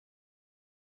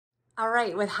All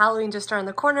right, with Halloween just around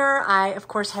the corner, I of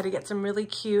course had to get some really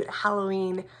cute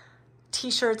Halloween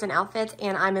t-shirts and outfits,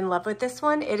 and I'm in love with this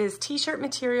one. It is t-shirt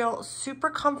material, super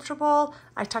comfortable.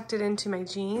 I tucked it into my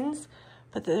jeans,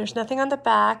 but there's nothing on the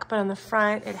back, but on the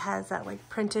front it has that like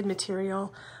printed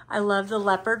material. I love the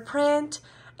leopard print,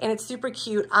 and it's super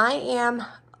cute. I am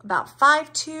about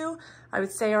 5'2", I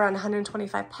would say around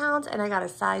 125 pounds, and I got a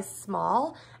size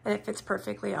small, and it fits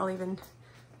perfectly. I'll even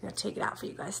take it out for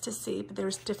you guys to see, but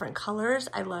there's different colors.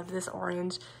 I love this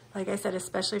orange, like I said,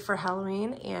 especially for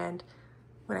Halloween, and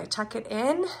when I tuck it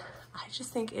in, I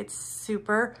just think it's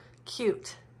super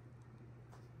cute.